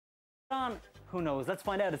on? Who knows? Let's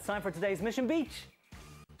find out. It's time for today's Mission Beach.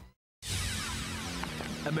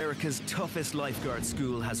 America's toughest lifeguard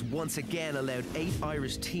school has once again allowed 8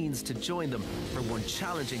 Irish teens to join them for one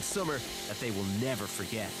challenging summer that they will never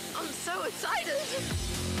forget. I'm so excited!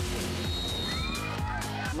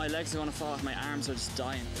 My legs are going to fall off, my arms are just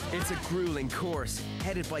dying. It's a grueling course,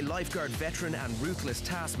 headed by lifeguard veteran and ruthless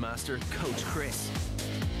taskmaster, Coach Chris.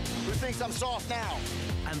 Who thinks I'm soft now?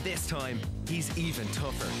 And this time, he's even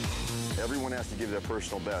tougher. Everyone has to give their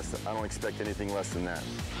personal best. I don't expect anything less than that.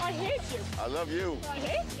 I hate you. I love you. I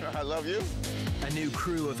hate you. I love you. A new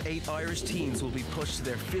crew of 8 Irish teens will be pushed to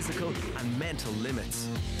their physical and mental limits.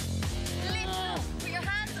 Lift. Put your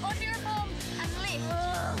hands under your bum and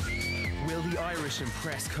lift. Will the Irish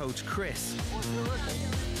impress Coach Chris?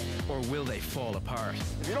 Or will they fall apart?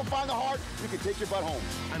 If you don't find the heart, you can take your butt home.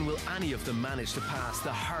 And will any of them manage to pass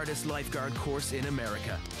the hardest lifeguard course in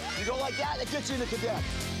America? You go like that, it gets you into cadet.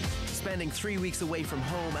 Spending 3 weeks away from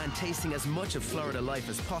home and tasting as much of Florida life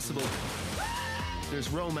as possible, there's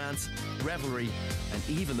romance, revelry, and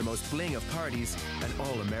even the most bling of parties, an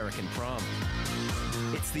all-American prom.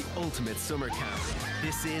 It's the ultimate summer camp.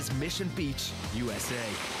 This is Mission Beach, USA.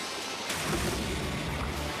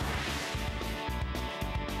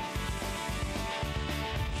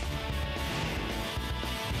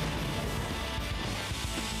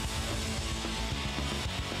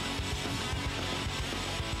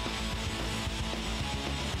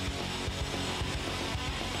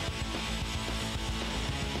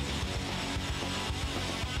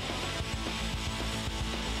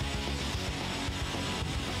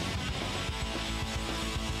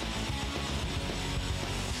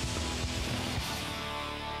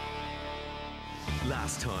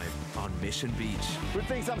 Last time on Mission Beach, Who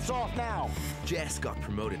thinks I'm soft now? Jess got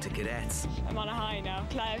promoted to cadets, I'm on a high now.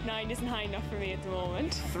 Cloud 9 isn't high enough for me at the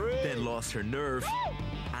moment. 3. then lost her nerve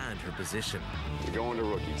and her position. You're going to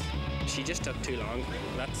rookies. She just took too long.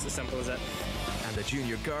 That's as simple as it. And the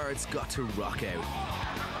junior guards got to rock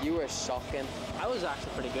out. You were shocking. I was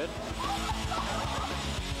actually pretty good.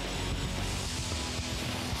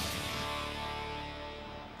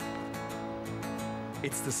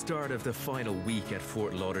 It's the start of the final week at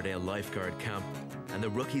Fort Lauderdale Lifeguard Camp, and the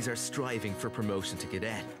rookies are striving for promotion to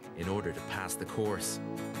cadet in order to pass the course.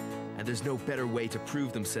 And there's no better way to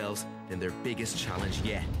prove themselves than their biggest challenge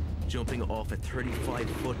yet, jumping off a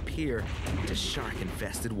 35-foot pier into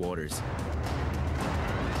shark-infested waters.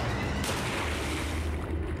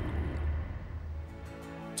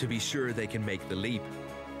 To be sure they can make the leap,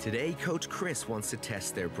 today Coach Chris wants to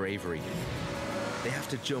test their bravery. They have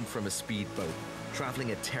to jump from a speedboat,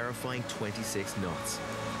 traveling a terrifying 26 knots.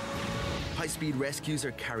 High-speed rescues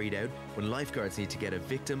are carried out when lifeguards need to get a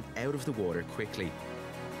victim out of the water quickly.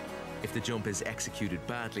 If the jump is executed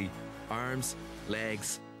badly, arms,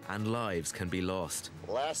 legs, and lives can be lost.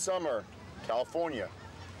 Last summer, California,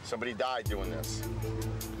 somebody died doing this.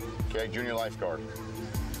 Okay, junior lifeguard.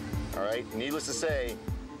 All right, needless to say,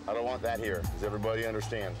 I don't want that here. Does everybody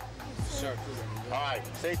understand? Sure. All right,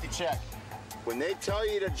 safety check. When they tell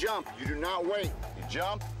you to jump, you do not wait. You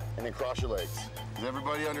jump and then cross your legs. Does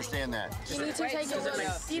everybody understand that? You need to take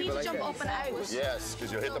it. You need to jump up and out. Yes,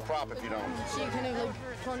 because you'll hit the prop if you don't. So you kind of like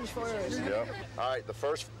plunge forward. Yep. All right, the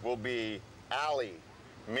first will be Allie,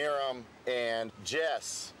 Miriam, and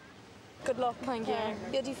Jess. Good luck. Thank you.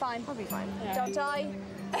 You'll do fine. I'll be fine. Yeah. Don't die.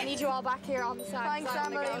 I need you all back here on the side. Thanks,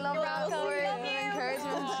 Emily. Love that.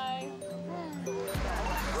 Encouragement.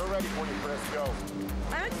 We're ready for you, Chris. Go.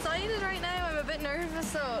 I'm excited right now. I'm a bit nervous,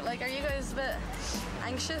 so like, are you guys a bit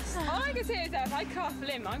anxious? All I can say is that if I cross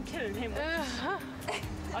limb, I'm killing him.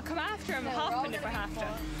 I'll come after him, hopping if I have to.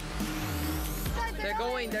 They're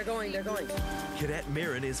going. Cadet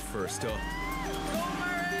Mirren is first up.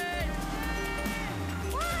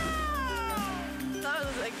 That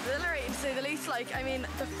was exhilarating to say the least. Like, I mean,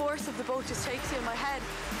 the force of the boat just takes you in my head.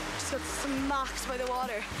 Just got smacked by the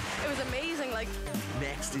water. It was amazing, like.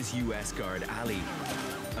 Next is US guard Ali.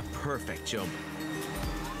 A perfect jump.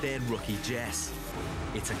 Then rookie Jess.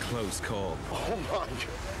 It's a close call. Oh my God.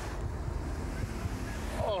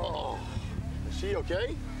 Oh, is she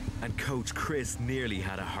okay? And Coach Chris nearly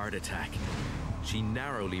had a heart attack. She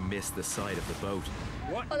narrowly missed the side of the boat.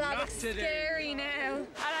 What Oh, that looks scary now. And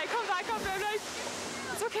I come back up and I'm like,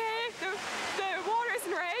 it's okay. The water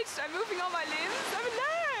isn't raged. I'm moving all my limbs. I'm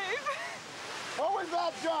alive. What was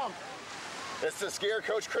that jump? It's to scare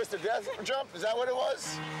Coach Chris to death jump? Is that what it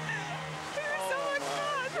was? It was so much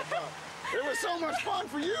fun. It was so much fun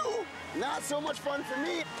for you. Not so much fun for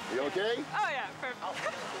me. You okay? Oh yeah,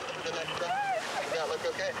 perfect. Yeah, look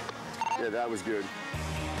okay. Yeah, that was good.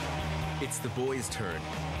 It's the boys' turn.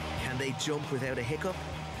 Can they jump without a hiccup?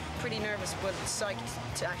 pretty nervous, but psyched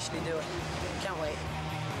to actually do it. Can't wait.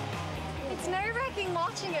 It's nerve-wracking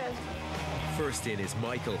watching it. First in is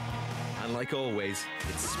Michael, and like always,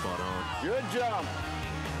 it's spot on. Good jump.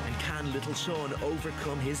 And can little Sean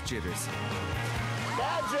overcome his jitters?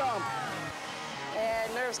 Bad jump.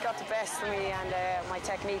 Nerves got the best of me, and my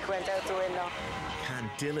technique went out the window.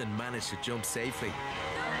 Can Dylan manage to jump safely?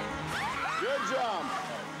 Good jump.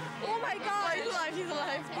 Oh my God! He's alive, he's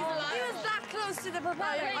alive, he's alive. He was that close to the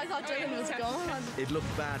propeller. I thought Dylan was gone. It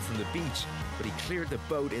looked bad from the beach, but he cleared the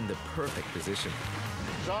boat in the perfect position.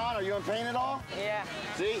 Sean, are you in pain at all? Yeah.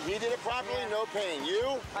 See, he did it properly, no pain.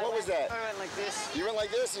 You? What was that? I went like this. You went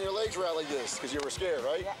like this and your legs were out like this because you were scared,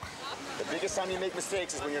 right? Yeah. The biggest time you make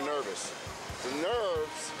mistakes is when you're nervous. The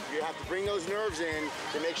nerves, you have to bring those nerves in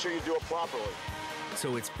to make sure you do it properly.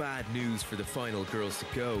 So it's bad news for the final girls to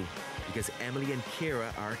go, because Emily and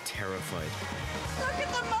Kira are terrified. Look at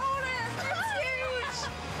the motor! It's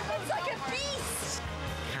huge! It's like a beast!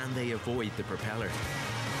 Can they avoid the propeller?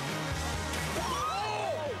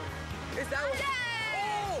 Is that what?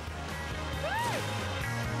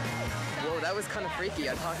 Whoa, that was kind of freaky.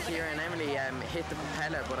 I thought Kira and Emily hit the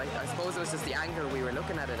propeller, but I suppose it was just the angle we were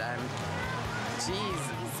looking at it.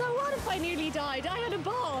 Jeez. So what if I nearly died? I had a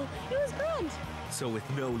ball. It was grand. So with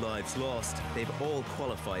no lives lost, they've all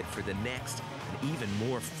qualified for the next and even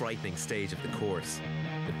more frightening stage of the course,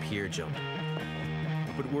 the pier jump.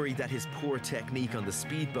 But worried that his poor technique on the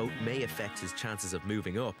speedboat may affect his chances of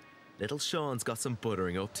moving up, little Sean's got some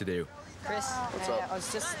buttering up to do. Chris, What's up?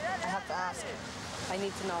 I have to ask. I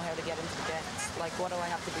need to know how to get into the jets. Like, what do I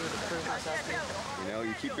have to do to prove myself here? You know,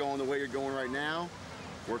 you keep going the way you're going right now,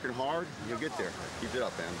 working hard, you'll get there. Keep it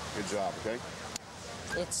up, man. Good job, okay?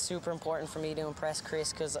 It's super important for me to impress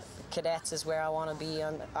Chris because cadets is where I want to be.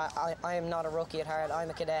 And I am not a rookie at heart. I'm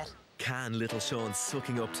a cadet. Can little Sean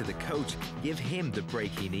sucking up to the coach give him the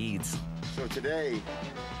break he needs? So today,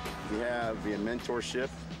 we have the mentorship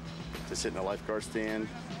to sit in a lifeguard stand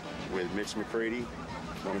with Mitch McCready,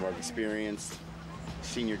 one of our experienced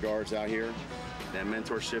senior guards out here. That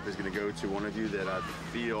mentorship is going to go to one of you that I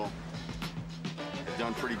feel have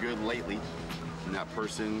done pretty good lately, and that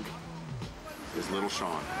person is little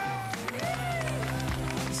Sean.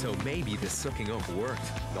 So maybe the sucking up worked.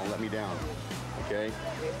 Don't let me down, okay?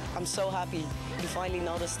 I'm so happy. He finally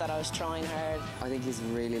noticed that I was trying hard. I think he's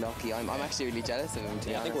really lucky. I'm actually really jealous of him, to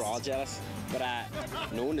be honest. I think we're all jealous, but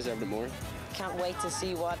no one deserved it more. Can't wait to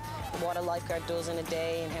see what a lifeguard does in a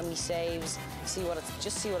day and how many saves. See what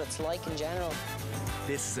it's like in general.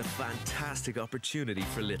 This is a fantastic opportunity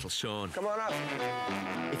for little Sean. Come on up.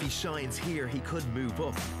 If he shines here, he could move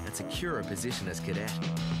up and secure a position as cadet.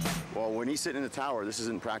 Well, when he's sitting in the tower, this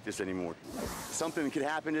isn't practice anymore. Something could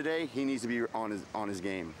happen today, he needs to be on his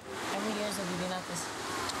game. How many years have you been at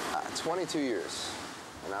this? 22 years,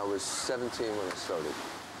 and I was 17 when I started.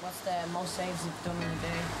 What's the most saves you've done in a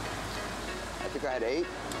day? I think I had 8.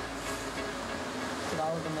 Did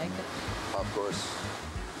all of them make it? Of course.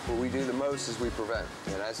 What we do the most is we prevent.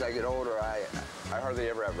 And as I get older, I hardly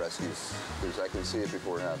ever have rescues because I can see it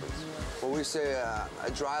before it happens. Well, we say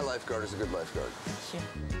a dry lifeguard is a good lifeguard. Sure.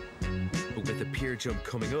 But with the pier jump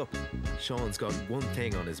coming up, Sean's got one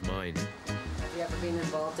thing on his mind. Have you ever been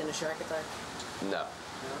involved in a shark attack? No.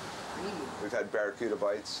 Really? We've had barracuda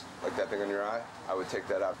bites, like that thing on your eye. I would take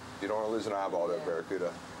that out. You don't want to lose an eyeball to a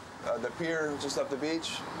barracuda. The pier just up the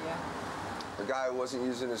beach, Yeah. the guy wasn't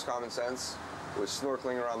using his common sense, was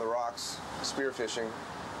snorkeling around the rocks, spear fishing,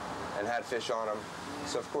 and had fish on him.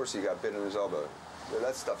 So of course he got bit in his elbow. So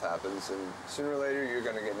that stuff happens, and sooner or later you're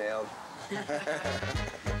gonna get nailed.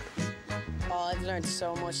 Oh, I've learned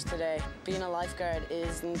so much today. Being a lifeguard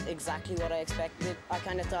isn't exactly what I expected. I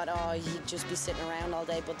kind of thought, oh, you'd just be sitting around all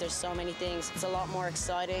day, but there's so many things. It's a lot more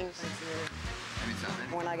exciting.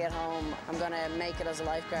 When I get home, I'm gonna make it as a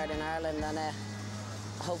lifeguard in Ireland, and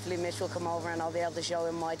hopefully Mitch will come over and I'll be able to show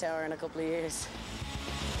him my tower in a couple of years.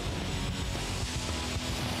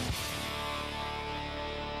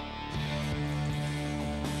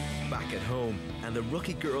 Back at home, and the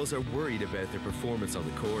rookie girls are worried about their performance on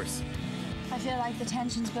the course. I feel like the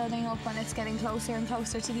tension's building up and it's getting closer and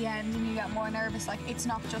closer to the end and you get more nervous. Like, it's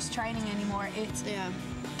not just training anymore, it's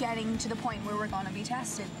getting to the point where we're going to be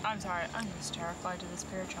tested. I'm sorry, I'm just terrified of this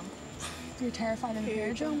pier jump. You're terrified of the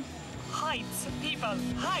pier jump? Heights, people,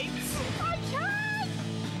 heights! I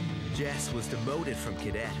can't! Jess was demoted from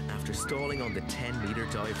cadet after stalling on the 10-meter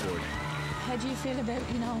dive board. How do you feel about,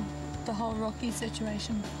 you know, the whole rookie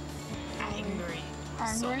situation? Angry.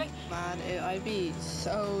 Angry? Bad. I'd be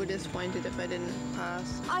so disappointed if I didn't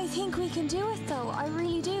pass. I think we can do it though, I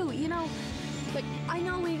really do. You know, like, I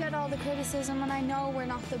know we get all the criticism and I know we're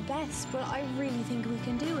not the best, but I really think we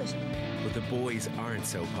can do it. boys aren't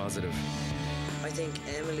so positive. I think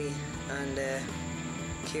Emily and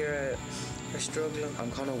Kira are struggling.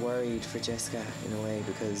 I'm kind of worried for Jessica in a way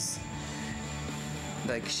because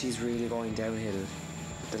like she's really going downhill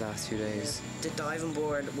the last few days. The diving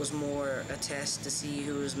board was more a test to see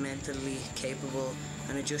who was mentally capable,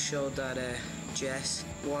 and it just showed that Jess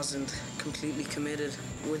wasn't completely committed.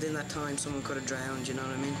 Within that time, someone could have drowned, you know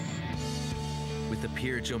what I mean? With the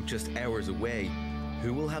pier jump just hours away,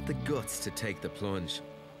 who will have the guts to take the plunge?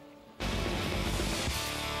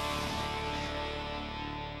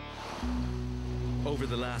 Over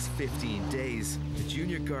the last 15 days, the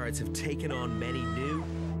junior guards have taken on many new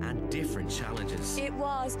and different challenges. It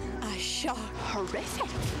was a shock. Horrific.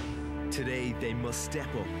 Today, they must step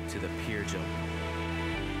up to the pier jump.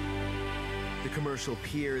 The commercial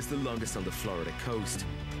pier is the longest on the Florida coast.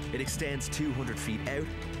 It extends 200 feet out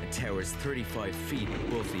and towers 35 feet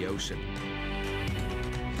above the ocean.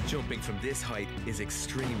 Jumping from this height is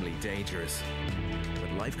extremely dangerous,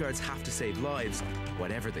 but lifeguards have to save lives,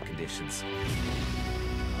 whatever the conditions.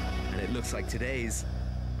 And it looks like today's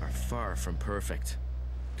are far from perfect.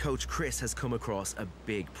 Coach Chris has come across a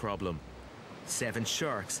big problem. 7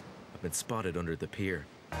 sharks have been spotted under the pier.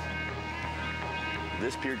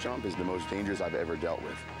 This pier jump is the most dangerous I've ever dealt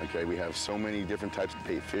with. Okay, we have so many different types of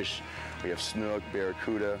bait fish. We have snook,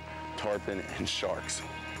 barracuda, tarpon, and sharks.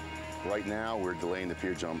 Right now, we're delaying the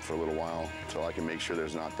pier jump for a little while until I can make sure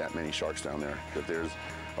there's not that many sharks down there. If there's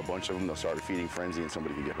a bunch of them, they'll start a feeding frenzy and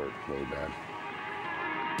somebody could get hurt really bad.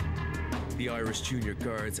 The Irish junior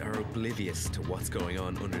guards are oblivious to what's going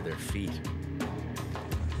on under their feet.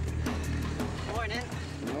 Morning.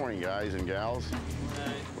 Good morning, guys and gals.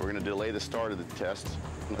 We're going to delay the start of the test.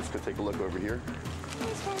 Let's go take a look over here.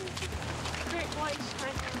 Great white.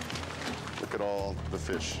 Look at all the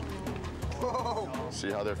fish. Whoa! See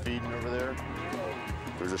how they're feeding over there?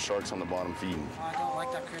 There's the sharks on the bottom feeding. Oh, I don't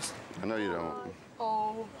like that, Chris. I know you don't.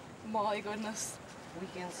 Oh my goodness. We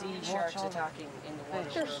can see sharks attacking in the water.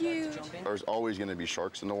 They're huge. There's always going to be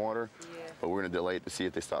sharks in the water, but we're going to delay it to see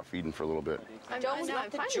if they stop feeding for a little bit. I'm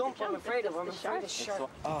afraid of sharks.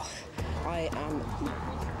 Oh, I am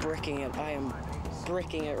bricking it. I am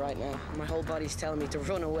bricking it right now. My whole body's telling me to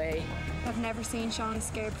run away. I've never seen Sean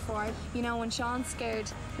scared before. You know, when Sean's scared,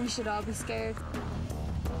 we should all be scared.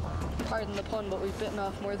 Pardon the pun, but we've bitten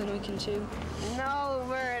off more than we can chew. No,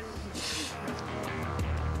 we're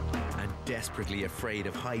And desperately afraid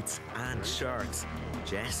of heights and sharks,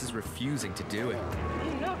 Jess is refusing to do it.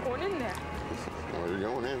 I'm not going in there. Well, you're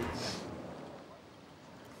going in.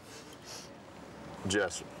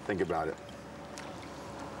 Jess, think about it.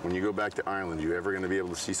 When you go back to Ireland, are you ever going to be able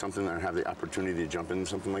to see something and have the opportunity to jump into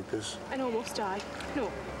something like this? I'd almost die.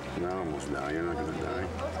 No. Not almost die. You're not going to die.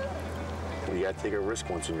 Well, you got to take a risk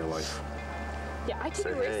once in your life. Yeah, I take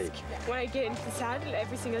a risk when I get into the saddle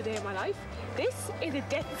every single day of my life. This is a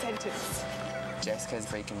death sentence. Jessica's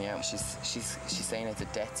freaking me out. She's saying it's a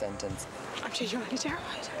death sentence. I'm genuinely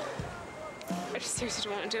terrified. I just seriously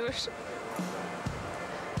don't want to do it.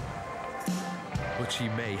 But she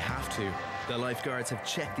may have to. The lifeguards have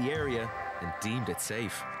checked the area and deemed it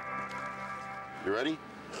safe. You ready?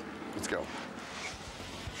 Let's go.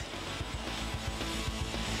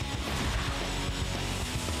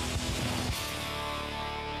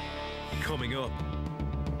 Coming up,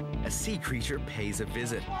 a sea creature pays a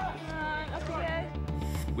visit.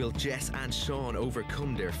 Will Jess and Sean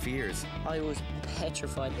overcome their fears? I was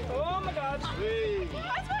petrified. Oh my God. That's my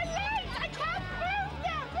legs! I can't move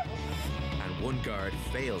them! And one guard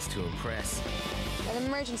fails to impress. In an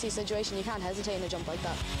emergency situation, you can't hesitate in a jump like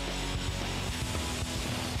that.